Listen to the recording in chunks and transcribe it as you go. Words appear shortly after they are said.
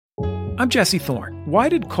I'm Jesse Thorne. Why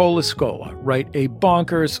did Cole Escola write a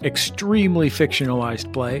bonkers, extremely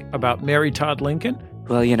fictionalized play about Mary Todd Lincoln?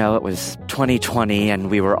 Well, it was 2020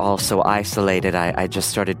 and we were all so isolated. I just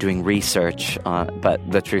started doing research, but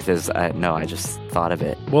the truth is, I just thought of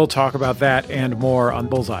it. We'll talk about that and more on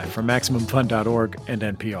Bullseye from MaximumFun.org and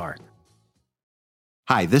NPR.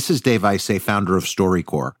 Hi, this is Dave Isay, founder of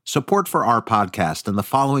StoryCorps. Support for our podcast and the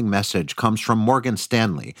following message comes from Morgan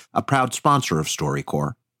Stanley, a proud sponsor of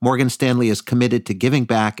StoryCorps. Morgan Stanley is committed to giving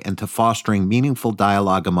back and to fostering meaningful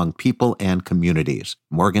dialogue among people and communities.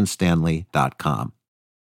 morganstanley.com.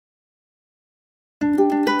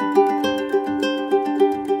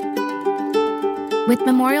 With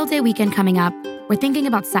Memorial Day weekend coming up, we're thinking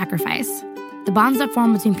about sacrifice, the bonds that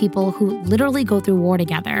form between people who literally go through war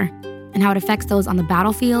together, and how it affects those on the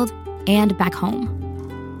battlefield and back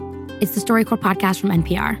home. It's the StoryCorps podcast from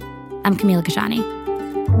NPR. I'm Camila Kashani.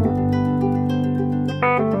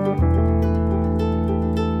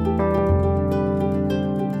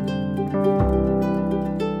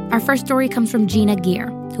 Our first story comes from Gina Geer,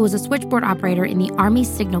 who was a switchboard operator in the Army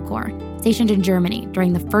Signal Corps, stationed in Germany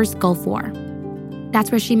during the first Gulf War.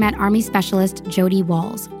 That's where she met Army specialist Jody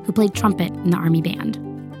Walls, who played trumpet in the Army band.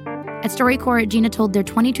 At StoryCorps, Gina told their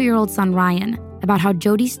 22-year-old son Ryan about how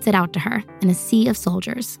Jody stood out to her in a sea of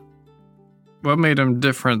soldiers. What made him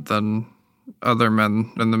different than other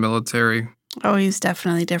men in the military? Oh, he's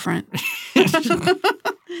definitely different.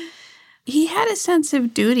 He had a sense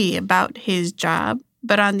of duty about his job,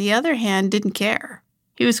 but on the other hand, didn't care.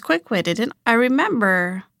 He was quick-witted, and I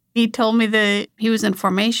remember he told me that he was in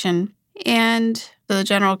formation, and the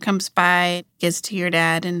general comes by, gets to your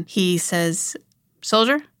dad, and he says,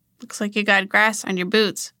 "Soldier, looks like you got grass on your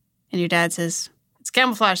boots." And your dad says, "It's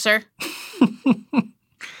camouflage, sir."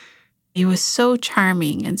 He was so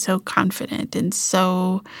charming and so confident and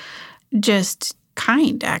so just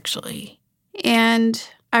kind, actually. And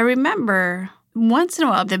I remember once in a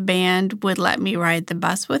while the band would let me ride the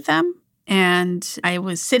bus with them. And I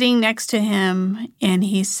was sitting next to him and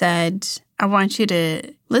he said, "I want you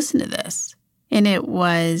to listen to this." And it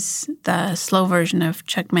was the slow version of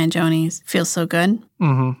Chuck Mangioni's "Feels So Good."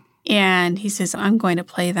 Mm-hmm. And he says, "I'm going to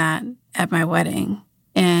play that at my wedding."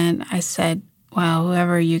 And I said, "Well,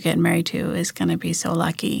 whoever you get married to is going to be so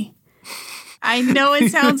lucky." I know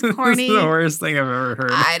it sounds corny. This is the worst thing I've ever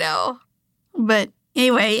heard. I know. But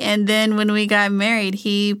anyway, and then when we got married,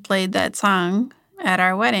 he played that song at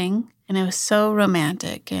our wedding. And it was so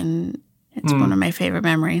romantic. And it's one of my favorite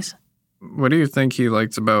memories. What do you think he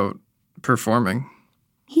liked about performing?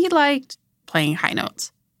 He liked playing high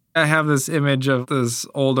notes. I have this image of this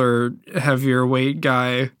older, heavier weight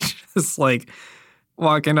guy just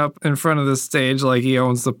walking up in front of the stage like he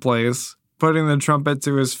owns the place, putting the trumpet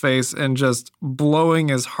to his face and just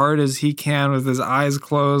blowing as hard as he can with his eyes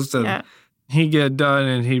closed. And he'd get done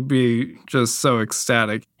and he'd be just so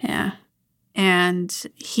ecstatic. Yeah. And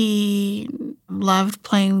he loved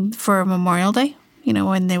playing for Memorial Day,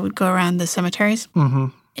 when they would go around the cemeteries. Mm-hmm.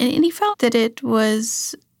 And he felt that it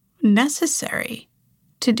was necessary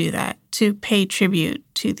to do that, to pay tribute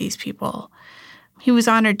to these people. He was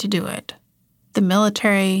honored to do it. The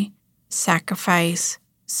military, sacrifice,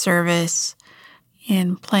 service,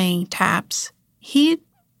 and playing taps. He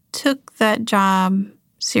took that job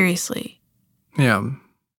seriously. Yeah.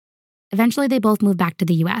 Eventually, they both moved back to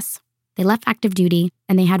the U.S. They left active duty,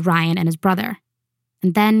 and they had Ryan and his brother.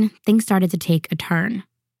 And then things started to take a turn.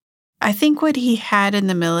 I think what he had in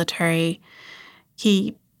the military,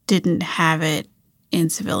 he didn't have it in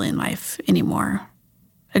civilian life anymore.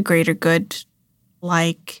 A greater good,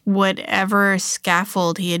 like whatever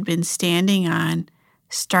scaffold he had been standing on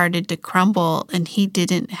started to crumble, and he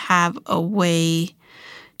didn't have a way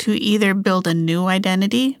to either build a new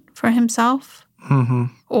identity for himself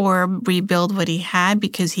or rebuild what he had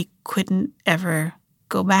because he couldn't ever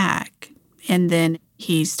go back. And then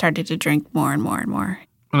he started to drink more and more and more.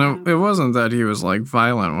 And it wasn't that he was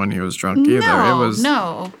violent when he was drunk either.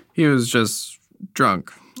 No. He was just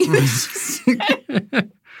drunk.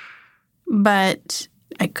 But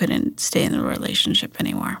I couldn't stay in the relationship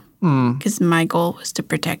anymore because my goal was to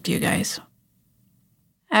protect you guys.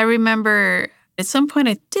 I remember at some point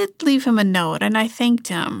I did leave him a note and I thanked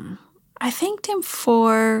him. I thanked him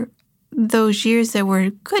for those years that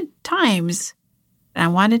were good times. I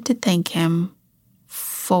wanted to thank him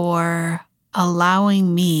for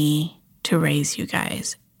allowing me to raise you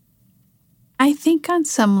guys. I think on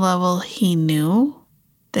some level he knew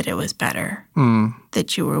that it was better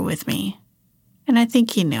that you were with me. And I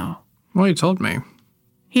think he knew. Well, he told me.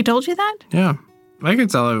 He told you that? Yeah. I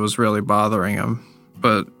could tell it was really bothering him.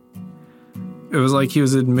 But it was like he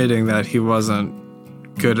was admitting that he wasn't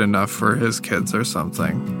good enough for his kids or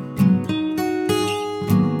something.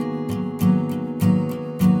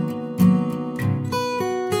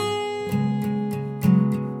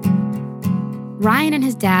 Ryan and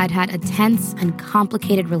his dad had a tense and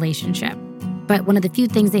complicated relationship, but one of the few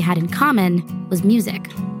things they had in common was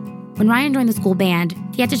music. When Ryan joined the school band,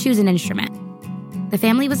 he had to choose an instrument. The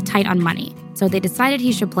family was tight on money, so they decided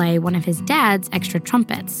he should play one of his dad's extra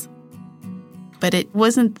trumpets. But it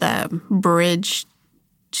wasn't the bridge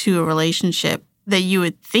to a relationship that you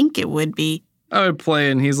would think it would be. I would play,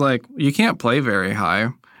 and he's like, "You can't play very high."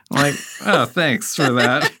 I'm like, "Oh, thanks for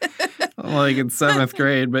that." Like in 7th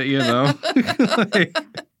grade, but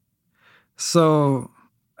So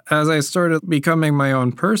as I started becoming my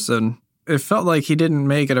own person, it felt like he didn't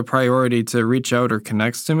make it a priority to reach out or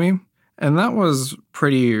connect to me. And that was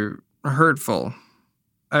pretty hurtful.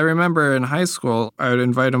 I remember in high school, I would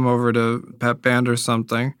invite him over to pep band or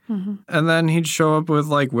something. Mm-hmm. And then he'd show up with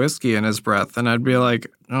like whiskey in his breath. And I'd be like,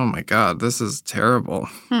 oh my God, this is terrible.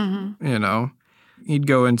 Mm-hmm. He'd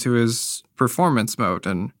go into his performance mode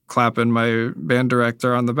and clapping my band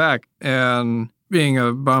director on the back and being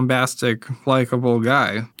a bombastic, likable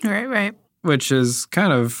guy. Right. Which is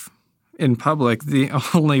kind of, in public, the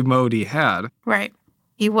only mode he had. Right.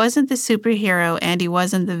 He wasn't the superhero and he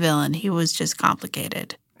wasn't the villain. He was just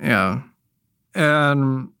complicated. Yeah.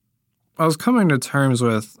 And I was coming to terms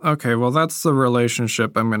with, okay, well, that's the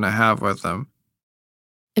relationship I'm going to have with him.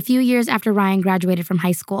 A few years after Ryan graduated from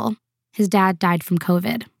high school, his dad died from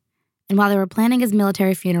COVID. And while they were planning his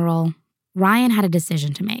military funeral, Ryan had a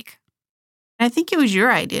decision to make. I think it was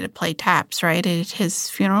your idea to play taps, right, at his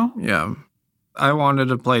funeral? Yeah. I wanted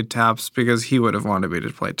to play taps because he would have wanted me to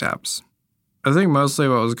play taps. I think mostly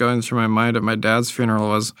what was going through my mind at my dad's funeral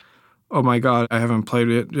was, oh my God, I haven't played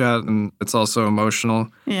it yet, and it's also emotional.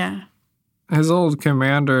 Yeah. His old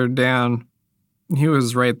commander, Dan, he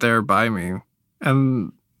was right there by me.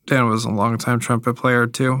 And Dan was a longtime trumpet player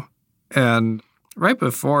too. And right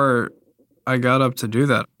before I got up to do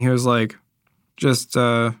that, he was like, just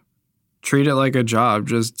treat it like a job.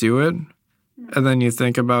 Just do it. And then you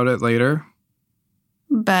think about it later.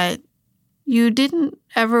 But you didn't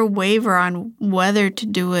ever waver on whether to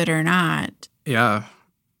do it or not. Yeah.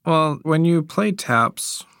 Well, when you play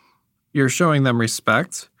taps, you're showing them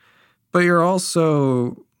respect, but you're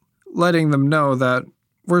also letting them know that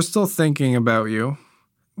we're still thinking about you.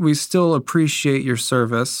 We still appreciate your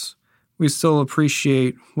service. We still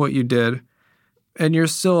appreciate what you did. And you're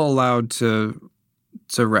still allowed to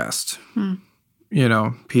rest,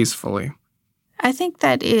 peacefully. I think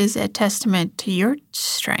that is a testament to your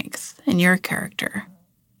strength and your character.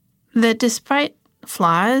 That despite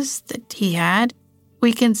flaws that he had,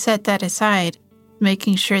 we can set that aside,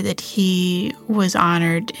 making sure that he was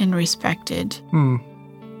honored and respected.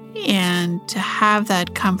 And to have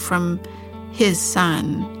that come from his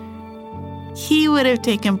son, he would have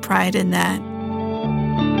taken pride in that.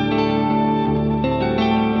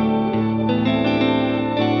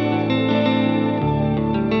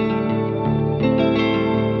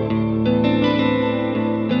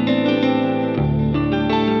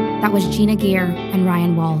 That was Gina Gear and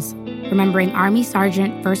Ryan Walls, remembering Army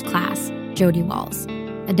Sergeant First Class Jody Walls,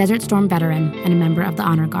 a Desert Storm veteran and a member of the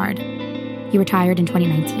Honor Guard. He retired in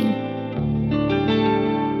 2019.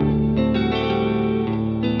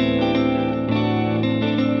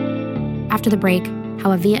 After the break,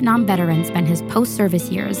 how a Vietnam veteran spent his post-service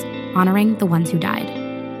years honoring the ones who died.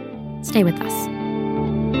 Stay with us.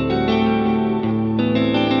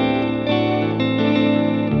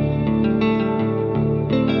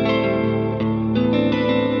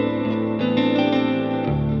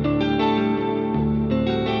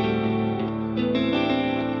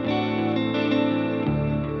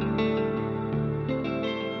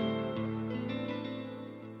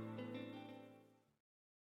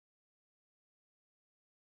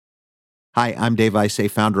 Hi, I'm Dave Isay,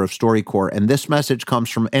 founder of StoryCorps, and this message comes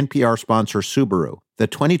from NPR sponsor Subaru. The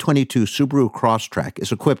 2022 Subaru Crosstrek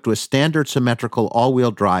is equipped with standard symmetrical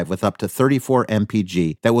all-wheel drive with up to 34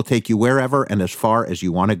 mpg that will take you wherever and as far as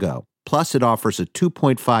you want to go. Plus, it offers a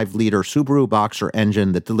 2.5-liter Subaru Boxer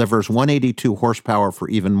engine that delivers 182 horsepower for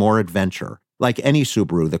even more adventure. Like any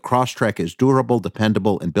Subaru, the Crosstrek is durable,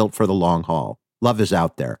 dependable, and built for the long haul. Love is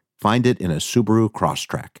out there. Find it in a Subaru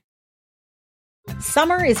Crosstrek.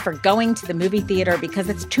 Summer is for going to the movie theater because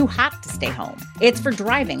it's too hot to stay home. It's for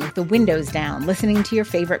driving with the windows down, listening to your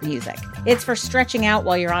favorite music. It's for stretching out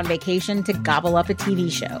while you're on vacation to gobble up a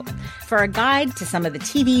TV show. For a guide to some of the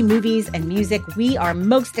TV, movies, and music we are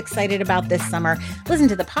most excited about this summer, listen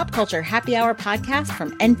to the Pop Culture Happy Hour podcast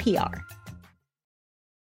from NPR.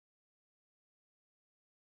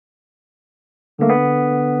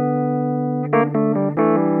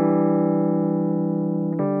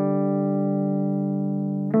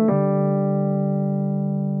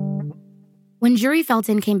 Jerry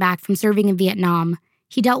Felton came back from serving in Vietnam,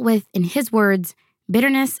 he dealt with, in his words,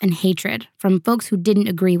 bitterness and hatred from folks who didn't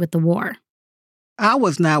agree with the war. I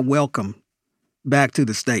was not welcome back to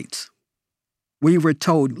the States. We were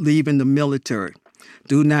told, leaving the military,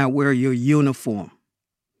 do not wear your uniform.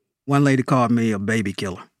 One lady called me a baby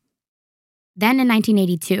killer. Then in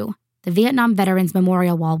 1982, the Vietnam Veterans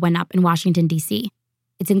Memorial Wall went up in Washington, D.C.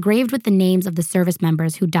 It's engraved with the names of the service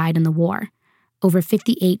members who died in the war, over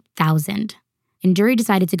 58,000. And Jerry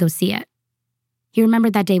decided to go see it. He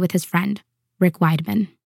remembered that day with his friend, Rick Weidman.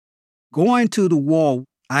 Going to the wall,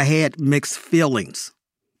 I had mixed feelings.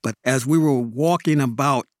 But as we were walking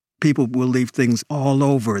about, people would leave things all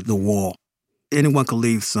over the wall. Anyone could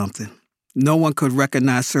leave something. No one could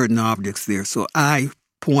recognize certain objects there, so I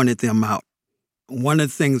pointed them out. One of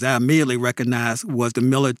the things I immediately recognized was the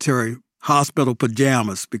military hospital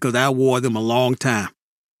pajamas, because I wore them a long time.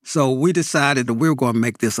 So we decided that we were going to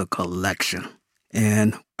make this a collection.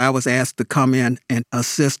 And I was asked to come in and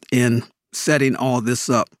assist in setting all this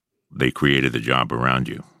up. They created the job around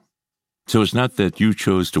you. So it's not that you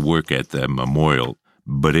chose to work at the memorial,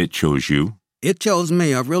 but it chose you? It chose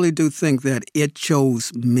me. I really do think that it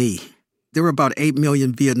chose me. There were about 8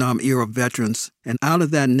 million Vietnam-era veterans, and out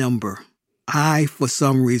of that number, I, for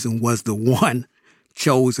some reason, was the one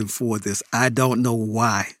chosen for this. I don't know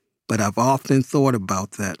why, but I've often thought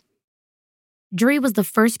about that. Jerry was the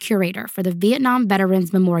first curator for the Vietnam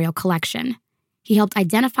Veterans Memorial Collection. He helped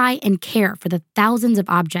identify and care for the thousands of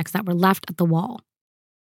objects that were left at the wall.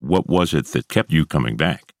 What was it that kept you coming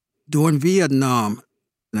back? During Vietnam,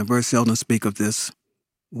 and I very seldom speak of this,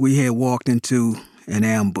 we had walked into an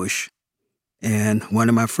ambush, and one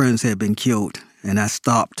of my friends had been killed, and I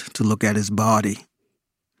stopped to look at his body.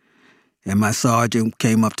 And my sergeant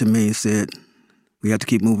came up to me and said, we have to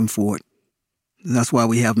keep moving forward. And that's why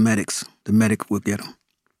we have medics. The medic will get them.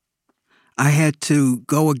 I had to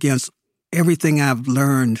go against everything I've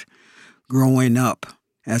learned growing up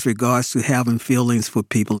as regards to having feelings for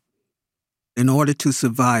people. In order to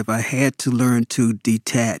survive, I had to learn to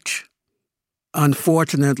detach.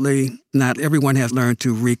 Unfortunately, not everyone has learned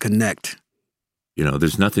to reconnect. You know,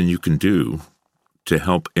 there's nothing you can do to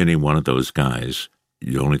help any one of those guys.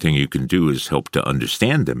 The only thing you can do is help to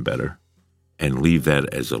understand them better and leave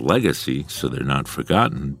that as a legacy so they're not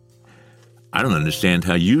forgotten. I don't understand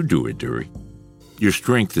how you do it, Jerry. Your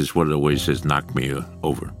strength is what always has knocked me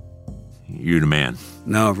over. You're the man.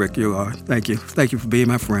 No, Rick, you are. Thank you. Thank you for being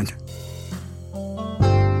my friend.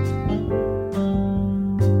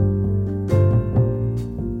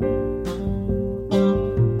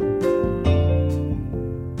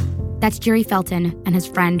 That's Jerry Felton and his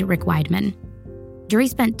friend Rick Weidman. Jerry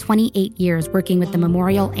spent 28 years working with the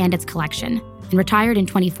memorial and its collection and retired in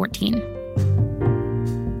 2014.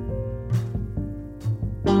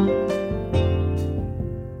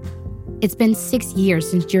 It's been 6 years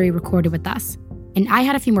since Jerry recorded with us, and I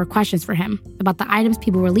had a few more questions for him about the items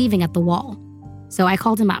people were leaving at the wall. So I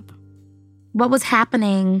called him up. What was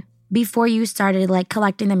happening before you started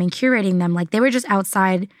collecting them and curating them? They were just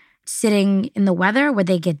outside sitting in the weather? Would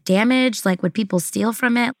they get damaged? Would people steal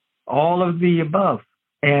from it? All of the above.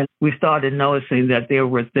 And we started noticing that there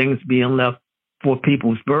were things being left for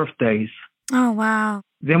people's birthdays. Oh, wow.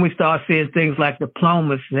 Then we started seeing things like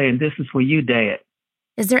diplomas saying, this is for you, Dad.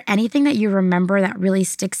 Is there anything that you remember that really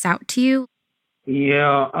sticks out to you?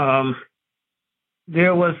 Yeah,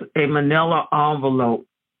 there was a manila envelope.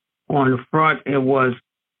 On the front, it was,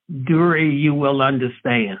 Dury, you will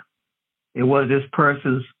understand. It was this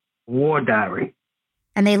person's war diary.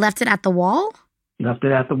 And they left it at the wall? Left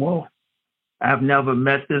it at the wall. I've never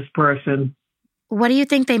met this person. What do you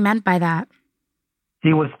think they meant by that?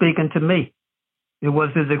 He was speaking to me. It was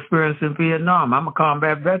his experience in Vietnam. I'm a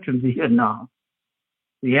combat veteran in Vietnam.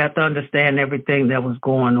 You have to understand everything that was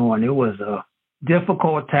going on. It was a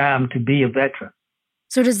difficult time to be a veteran.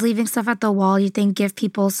 So does leaving stuff at the wall, you think, give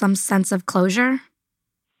people some sense of closure?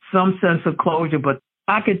 Some sense of closure, but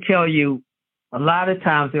I could tell you a lot of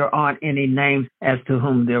times there aren't any names as to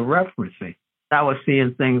whom they're referencing. I was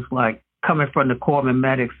seeing things like, coming from the Corpsman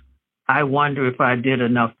medics, I wonder if I did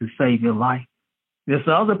enough to save your life. This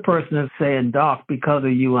other person is saying, Doc, because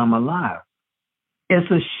of you, I'm alive. It's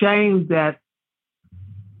a shame that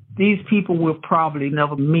these people will probably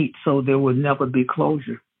never meet, so there will never be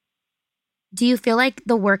closure. Do you feel like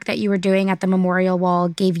the work that you were doing at the memorial wall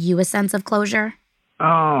gave you a sense of closure?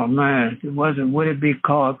 Oh, man, would it be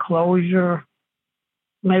called closure?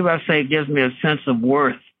 Maybe I say it gives me a sense of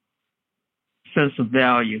worth, sense of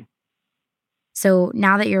value. So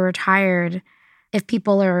now that you're retired, if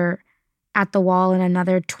people are at the wall in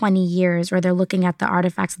another 20 years, or they're looking at the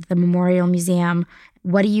artifacts at the Memorial Museum,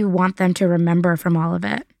 what do you want them to remember from all of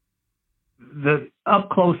it? The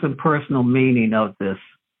up-close and personal meaning of this.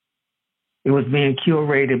 It was being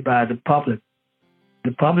curated by the public.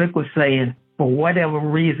 The public was saying, for whatever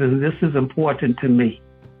reason, this is important to me.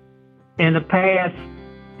 In the past,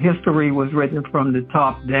 history was written from the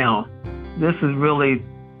top down. This is really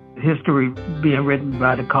history being written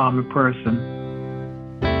by the common person.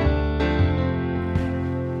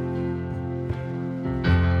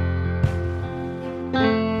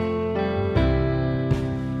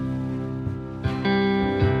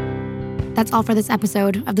 That's all for this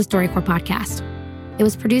episode of the StoryCorps podcast. It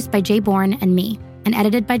was produced by Jay Bourne and me, and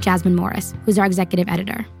edited by Jasmine Morris, who's our executive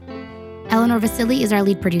editor. Eleanor Vasili is our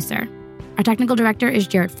lead producer. Our technical director is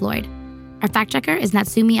Jarrett Floyd. Our fact checker is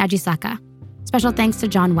Natsumi Ajisaka. Special thanks to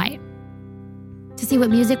John White. To see what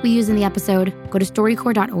music we use in the episode, go to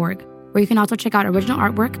storycorps.org, where you can also check out original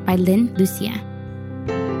artwork by Lynn Lucien.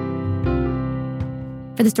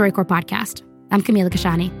 For the StoryCorps podcast, I'm Camila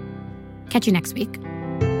Kashani. Catch you next week.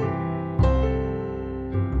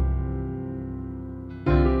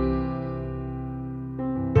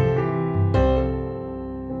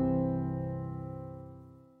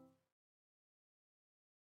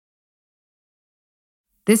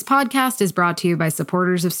 This podcast is brought to you by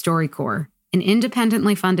supporters of StoryCorps, an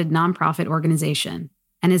independently funded nonprofit organization,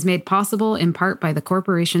 and is made possible in part by the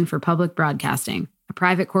Corporation for Public Broadcasting, a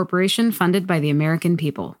private corporation funded by the American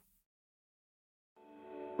people.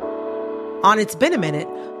 On It's Been a Minute,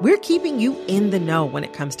 we're keeping you in the know when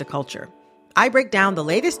it comes to culture. I break down the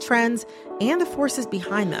latest trends and the forces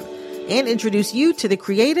behind them, and introduce you to the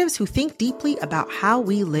creatives who think deeply about how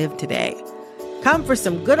we live today. Come for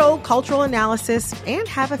some good old cultural analysis and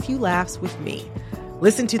have a few laughs with me.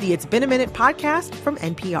 Listen to the It's Been a Minute podcast from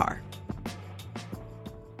NPR.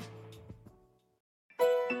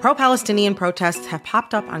 Pro-Palestinian protests have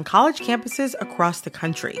popped up on college campuses across the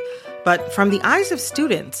country. But from the eyes of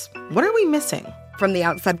students, what are we missing? From the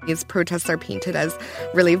outside, these protests are painted as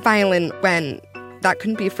really violent when that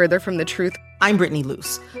couldn't be further from the truth. I'm Brittany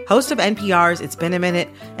Luce, host of NPR's It's Been a Minute,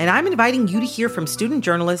 and I'm inviting you to hear from student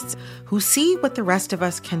journalists who see what the rest of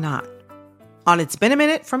us cannot. On It's Been a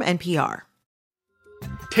Minute from NPR.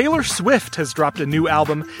 Taylor Swift has dropped a new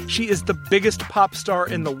album. She is the biggest pop star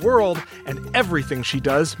in the world, and everything she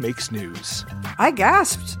does makes news. I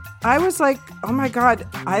gasped. I was like, oh my God,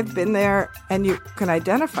 I've been there, and you can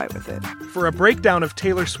identify with it. For a breakdown of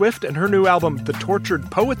Taylor Swift and her new album, The Tortured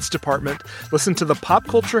Poets Department, listen to the Pop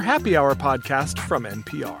Culture Happy Hour podcast from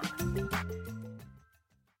NPR.